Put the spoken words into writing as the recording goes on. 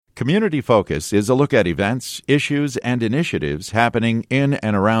Community Focus is a look at events, issues, and initiatives happening in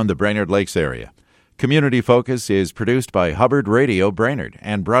and around the Brainerd Lakes area. Community Focus is produced by Hubbard Radio Brainerd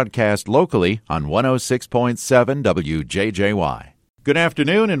and broadcast locally on 106.7 WJJY. Good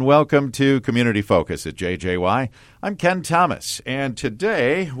afternoon and welcome to Community Focus at JJY. I'm Ken Thomas, and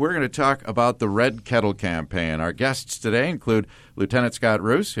today we're going to talk about the Red Kettle Campaign. Our guests today include Lieutenant Scott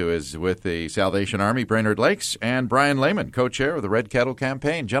Roos, who is with the Salvation Army Brainerd Lakes, and Brian Lehman, co-chair of the Red Kettle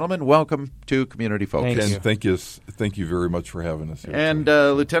Campaign. Gentlemen, welcome to Community Focus. Thank you very much for having us here. And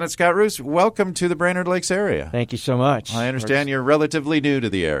Lieutenant Scott Roos, welcome to the Brainerd Lakes area. Thank you so much. I understand you're relatively new to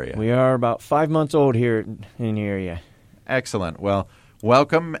the area. We are about 5 months old here in the area. Excellent. Well,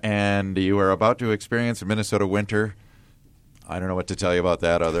 welcome, and you are about to experience a Minnesota winter. I don't know what to tell you about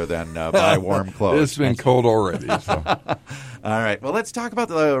that other than buy warm clothes. It's been cold already. So. All right. Well, let's talk about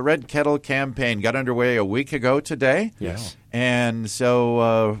the Red Kettle Campaign. Got underway a week ago today. Yes. And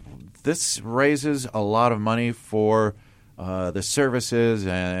so this raises a lot of money for the services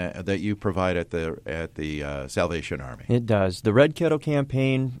that you provide at the Salvation Army. It does. The Red Kettle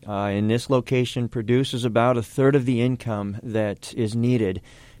Campaign in this location produces about a third of the income that is needed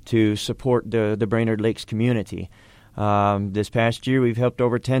to support the Brainerd Lakes community. This past year, we've helped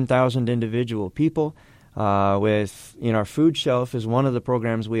over 10,000 individual people. With our food shelf is one of the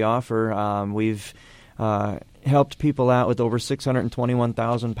programs we offer. We've helped people out with over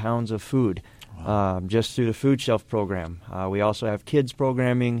 621,000 pounds of food. Just through the food shelf program. We also have kids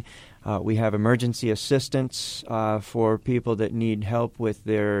programming. We have emergency assistance for people that need help with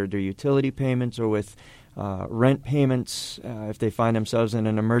their utility payments or with rent payments if they find themselves in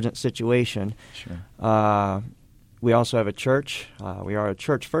an emergent situation. Sure. We also have a church. We are a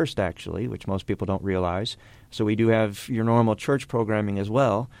church first, actually, which most people don't realize. So we do have your normal church programming as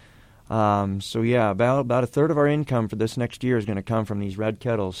well. About a third of our income for this next year is going to come from these red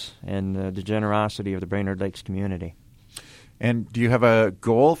kettles and the generosity of the Brainerd Lakes community. And do you have a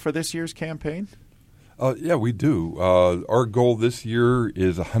goal for this year's campaign? Yeah, we do. Our goal this year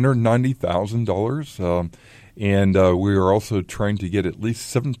is $190,000, and we are also trying to get at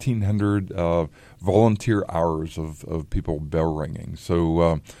least 1,700 volunteer hours of people bell ringing.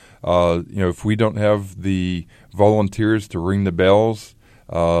 So, if we don't have the volunteers to ring the bells,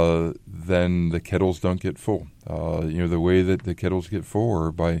 then the kettles don't get full. The way that the kettles get full are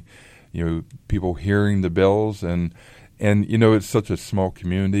by, people hearing the bells, and it's such a small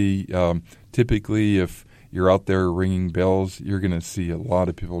community. Typically, if you're out there ringing bells, you're going to see a lot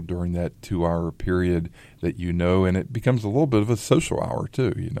of people during that 2-hour period that and it becomes a little bit of a social hour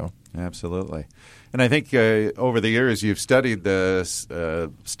too, Absolutely. And I think over the years you've studied the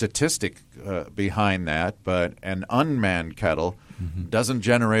statistic behind that, but an unmanned kettle doesn't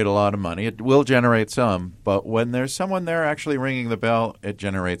generate a lot of money. It will generate some, but when there's someone there actually ringing the bell, it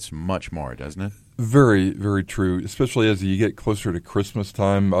generates much more, doesn't it? Very, very true, especially as you get closer to Christmas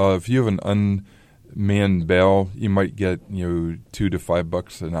time. If you have an unmanned bell, you might get $2 to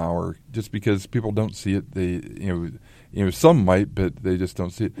 $5 an hour just because people don't see it. They some might, but they just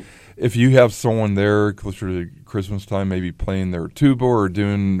don't see it. If you have someone there closer to Christmas time, maybe playing their tuba or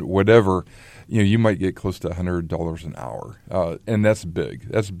doing whatever, you might get close to $100 an hour, and that's big.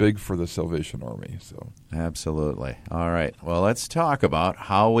 That's big for the Salvation Army. So absolutely. All right. Well, let's talk about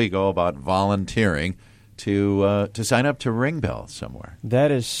how we go about volunteering to sign up to ring bells somewhere.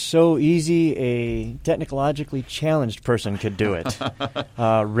 That is so easy, a technologically challenged person could do it.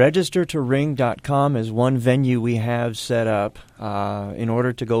 Registertoring.com is one venue we have set up in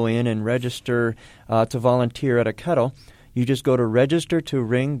order to go in and register to volunteer at a kettle. You just go to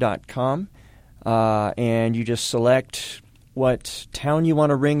registertoring.com and you just select what town you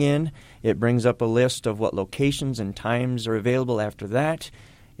want to ring in. It brings up a list of what locations and times are available after that.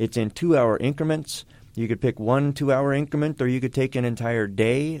 It's in 2-hour increments. You could pick 1 2-hour increment, or you could take an entire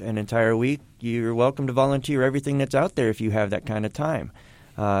day, an entire week. You're welcome to volunteer everything that's out there if you have that kind of time.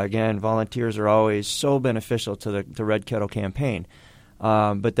 Again, volunteers are always so beneficial to the Red Kettle Campaign.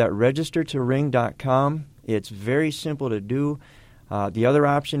 But that registertoring.com, it's very simple to do. The other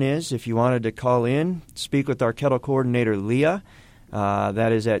option is if you wanted to call in, speak with our kettle coordinator, Leah.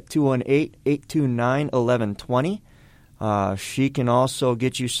 That is at 218-829-1120. She can also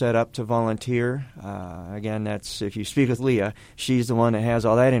get you set up to volunteer. Again, that's if you speak with Leah. She's the one that has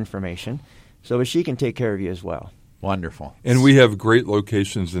all that information. So she can take care of you as well. Wonderful. And we have great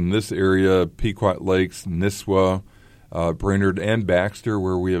locations in this area, Pequot Lakes, Nisswa, Brainerd, and Baxter,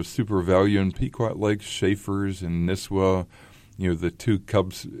 where we have Super Value in Pequot Lakes, Schaefer's in Nisswa, the two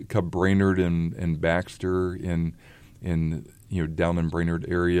Cub Brainerd and Baxter in down in Brainerd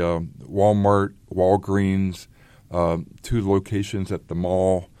area, Walmart, Walgreens, 2 locations at the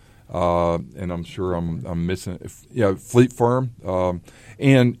mall, and I'm sure I'm missing Fleet Farm,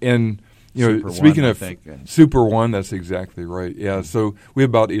 and Super speaking One, of I think. Super One, that's exactly right. Yeah, so we have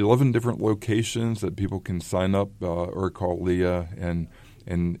about 11 different locations that people can sign up or call Leah, and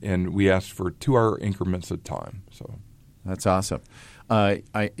we ask for 2-hour increments of time. So that's awesome.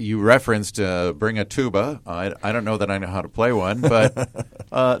 You referenced bring a tuba. I don't know that I know how to play one, but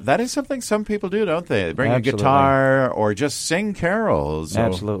that is something some people do, don't they? They bring Absolutely. a guitar or just sing carols. So,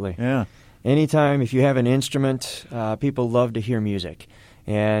 Absolutely. Yeah. Anytime, if you have an instrument, people love to hear music.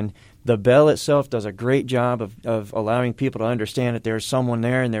 And the bell itself does a great job of allowing people to understand that there's someone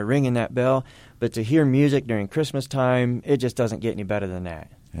there and they're ringing that bell. But to hear music during Christmas time, it just doesn't get any better than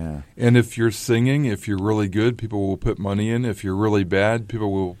that. Yeah. And if you're singing, if you're really good, people will put money in. If you're really bad,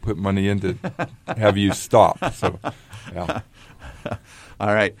 people will put money in to have you stop. So, yeah.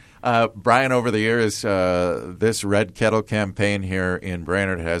 All right. Brian, over the years, this Red Kettle campaign here in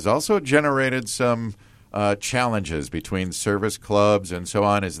Brainerd has also generated some challenges between service clubs and so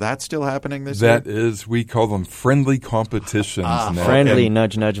on. Is that still happening this year? That is, we call them friendly competitions now. Friendly,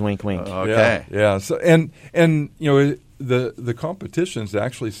 nudge, nudge, wink, wink. Okay. Yeah. So and the competitions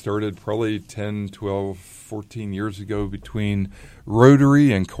actually started probably 10, 12, 14 years ago between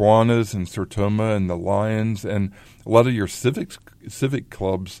Rotary and Kiwanis and Sertoma and the Lions and a lot of your civic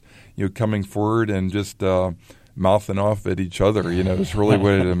clubs, coming forward and just mouthing off at each other. Is really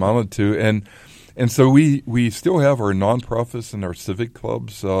what it amounted to. And so we still have our nonprofits and our civic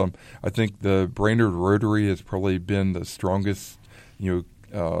clubs. I think the Brainerd Rotary has probably been the strongest,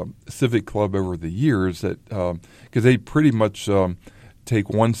 civic club over the years that because they pretty much take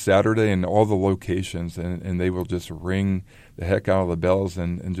one Saturday in all the locations and they will just ring the heck out of the bells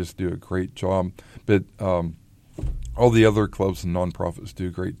and just do a great job. But all the other clubs and nonprofits do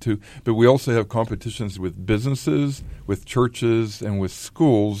great too. But we also have competitions with businesses, with churches, and with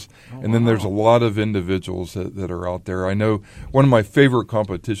schools. And then there's a lot of individuals that are out there. I know one of my favorite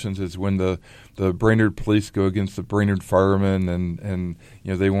competitions is when the Brainerd police go against the Brainerd firemen, and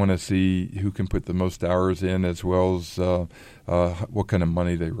they want to see who can put the most hours in as well as what kind of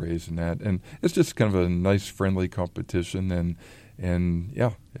money they raise in that. And it's just kind of a nice, friendly competition, and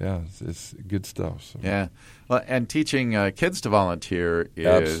it's good stuff. So. Yeah. Well, and teaching kids to volunteer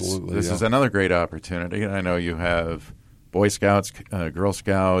is another great opportunity. I know you have Boy Scouts, Girl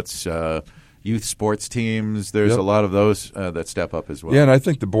Scouts, youth sports teams. There's a lot of those that step up as well. Yeah, and I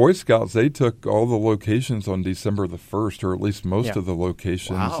think the Boy Scouts, they took all the locations on December the 1st, or at least most of the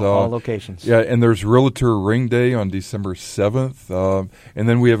locations. Wow, all locations. Yeah, and there's Realtor Ring Day on December 7th. And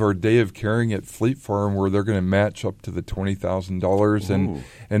then we have our Day of Caring at Fleet Farm where they're going to match up to the $20,000.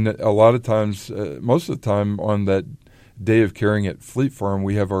 And a lot of times, most of the time on that Day of Caring at Fleet Farm,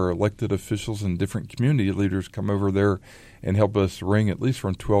 we have our elected officials and different community leaders come over there and help us ring at least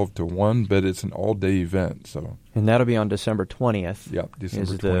from 12 to 1, but it's an all-day event. So, and that'll be on December 20th. Yep,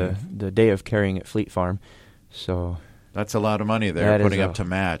 December 20th. The Day of Caring at Fleet Farm. So that's a lot of money they're putting up to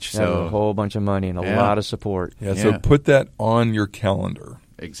match. So a whole bunch of money and a lot of support. Yeah, so put that on your calendar.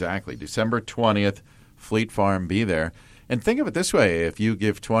 Exactly. December 20th, Fleet Farm, be there. And think of it this way: if you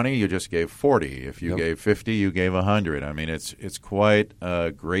give 20, you just gave 40. If you gave 50, you gave 100. I mean, it's quite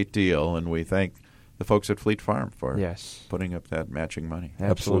a great deal, and we thank the folks at Fleet Farm for putting up that matching money.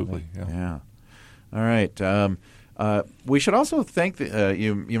 Absolutely. Yeah. All right. We should also thank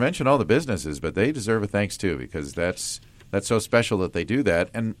you mentioned all the businesses, but they deserve a thanks too, because that's so special that they do that.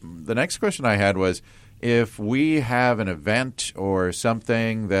 And the next question I had was, if we have an event or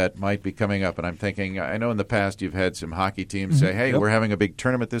something that might be coming up, and I'm thinking, I know in the past you've had some hockey teams say, hey, we're having a big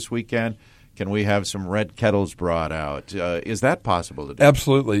tournament this weekend. Can we have some red kettles brought out? Is that possible to do?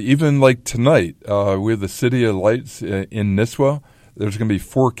 Absolutely. Even like tonight, we have the City of Lights in Nisswa. There's going to be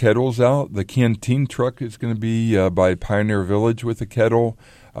 4 kettles out. The canteen truck is going to be by Pioneer Village with a kettle.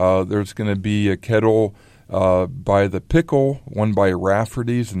 There's going to be a kettle by the Pickle, one by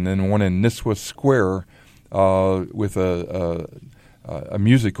Rafferty's, and then one in Nisswa Square with a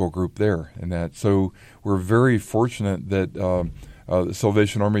musical group there. And that, so we're very fortunate that the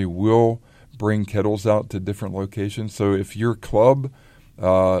Salvation Army will bring kettles out to different locations. So if your club,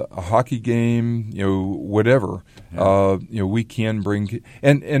 a hockey game, whatever, we can bring.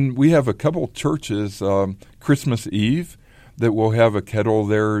 And we have a couple churches Christmas Eve that will have a kettle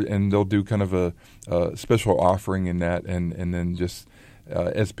there, and they'll do kind of a special offering in that, and then just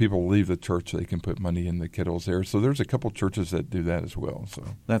as people leave the church, they can put money in the kettles there. So there's a couple churches that do that as well. So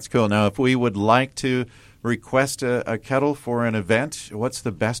that's cool. Now, if we would like to request a kettle for an event, what's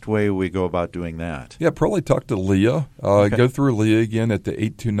the best way we go about doing that? Yeah, probably talk to Leah. Go through Leah again at the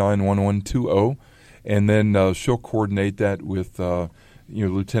 829-1120, and then she'll coordinate that with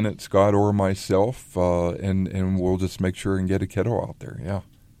Lieutenant Scott or myself, and we'll just make sure and get a kettle out there. Yeah.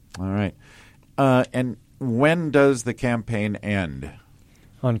 All right. And when does the campaign end?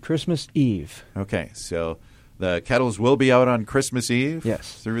 On Christmas Eve. Okay, so the kettles will be out on Christmas Eve.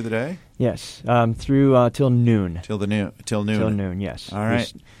 Yes. Through the day. Yes, through till noon. Till noon. Till noon. Yes. All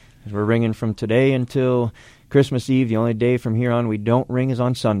right. We're ringing from today until Christmas Eve. The only day from here on we don't ring is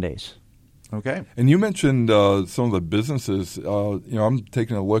on Sundays. Okay. And you mentioned some of the businesses. I'm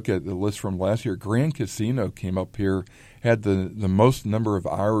taking a look at the list from last year. Grand Casino came up here, had the most number of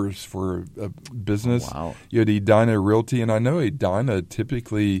hours for a business. Oh, wow. You had Edina Realty, and I know Edina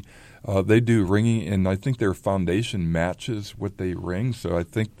typically they do ringing, and I think their foundation matches what they ring, so I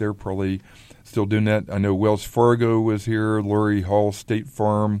think they're probably still doing that. I know Wells Fargo was here, Lurie Hall, State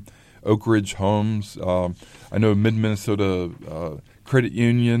Farm, Oak Ridge Homes. I know Mid-Minnesota Credit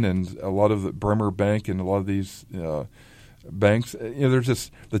Union and a lot of the Bremer Bank and a lot of these banks. There's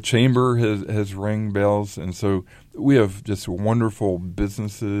just the chamber has rang bells, and so we have just wonderful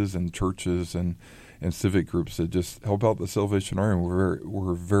businesses and churches and civic groups that just help out the Salvation Army.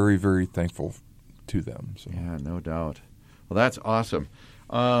 We're very, very thankful to them. So. Yeah, no doubt. Well, that's awesome.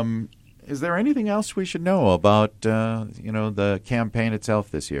 Is there anything else we should know about the campaign itself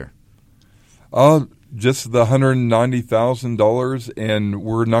this year? Just the $190,000, and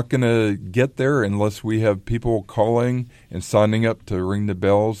we're not going to get there unless we have people calling and signing up to ring the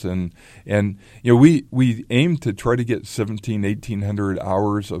bells. And we aim to try to get 1,800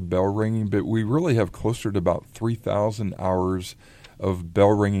 hours of bell ringing, but we really have closer to about 3,000 hours of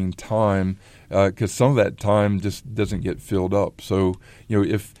bell ringing time because some of that time just doesn't get filled up. So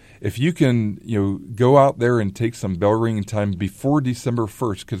if you can, go out there and take some bell ringing time before December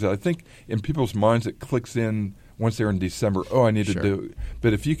 1st, because I think in people's minds it clicks in once they're in December, I need to do it.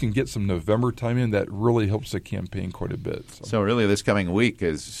 But if you can get some November time in, that really helps the campaign quite a bit. So really this coming week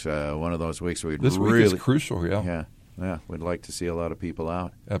is one of those weeks we'd This week is crucial, yeah. Yeah, we'd like to see a lot of people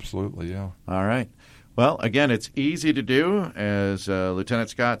out. Absolutely, yeah. All right. Well, again, it's easy to do. As Lieutenant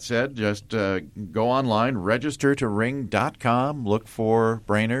Scott said, just go online, register to ring.com, look for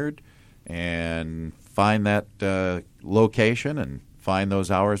Brainerd, and find that location and find those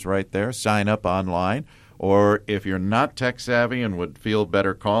hours right there. Sign up online. Or if you're not tech-savvy and would feel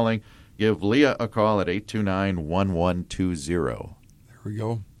better calling, give Leah a call at 829-1120. There we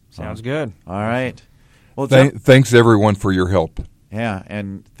go. Sounds good. All right. Well, thanks, everyone, for your help. Yeah,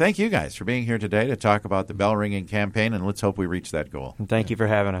 and thank you guys for being here today to talk about the bell ringing campaign, and let's hope we reach that goal. And thank you for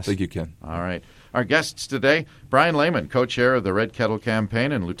having us. Thank you, Ken. All right. Our guests today, Brian Lehman, co-chair of the Red Kettle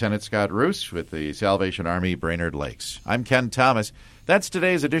Campaign, and Lieutenant Scott Roos with the Salvation Army Brainerd Lakes. I'm Ken Thomas. That's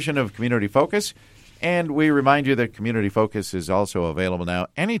today's edition of Community Focus, and we remind you that Community Focus is also available now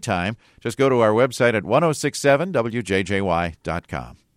anytime. Just go to our website at 1067wjjy.com.